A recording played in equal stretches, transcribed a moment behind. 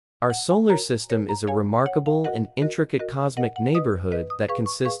Our solar system is a remarkable and intricate cosmic neighborhood that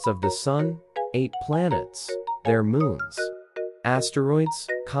consists of the Sun, 8 planets, their moons, asteroids,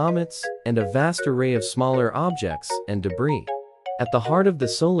 comets, and a vast array of smaller objects and debris. At the heart of the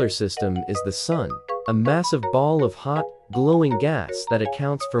solar system is the Sun, a massive ball of hot, glowing gas that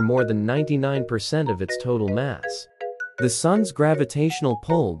accounts for more than 99% of its total mass. The Sun's gravitational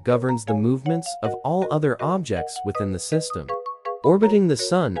pull governs the movements of all other objects within the system. Orbiting the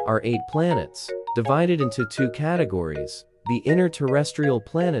Sun are 8 planets, divided into 2 categories: the inner terrestrial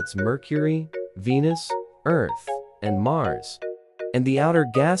planets Mercury, Venus, Earth, and Mars, and the outer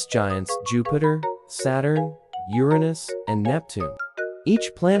gas giants Jupiter, Saturn, Uranus, and Neptune.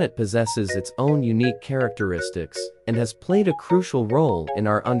 Each planet possesses its own unique characteristics and has played a crucial role in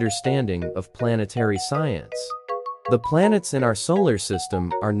our understanding of planetary science. The planets in our solar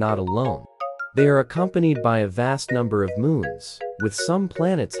system are not alone. They are accompanied by a vast number of moons, with some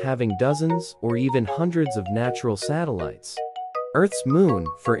planets having dozens or even hundreds of natural satellites. Earth's moon,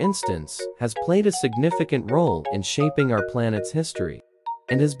 for instance, has played a significant role in shaping our planet's history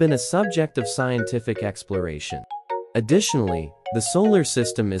and has been a subject of scientific exploration. Additionally, the solar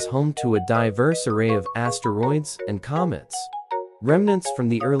system is home to a diverse array of asteroids and comets, remnants from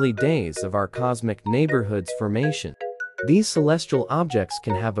the early days of our cosmic neighborhood's formation. These celestial objects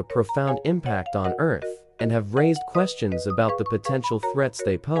can have a profound impact on Earth and have raised questions about the potential threats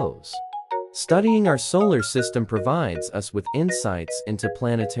they pose. Studying our solar system provides us with insights into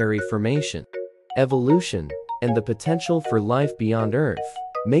planetary formation, evolution, and the potential for life beyond Earth,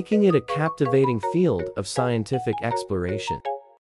 making it a captivating field of scientific exploration.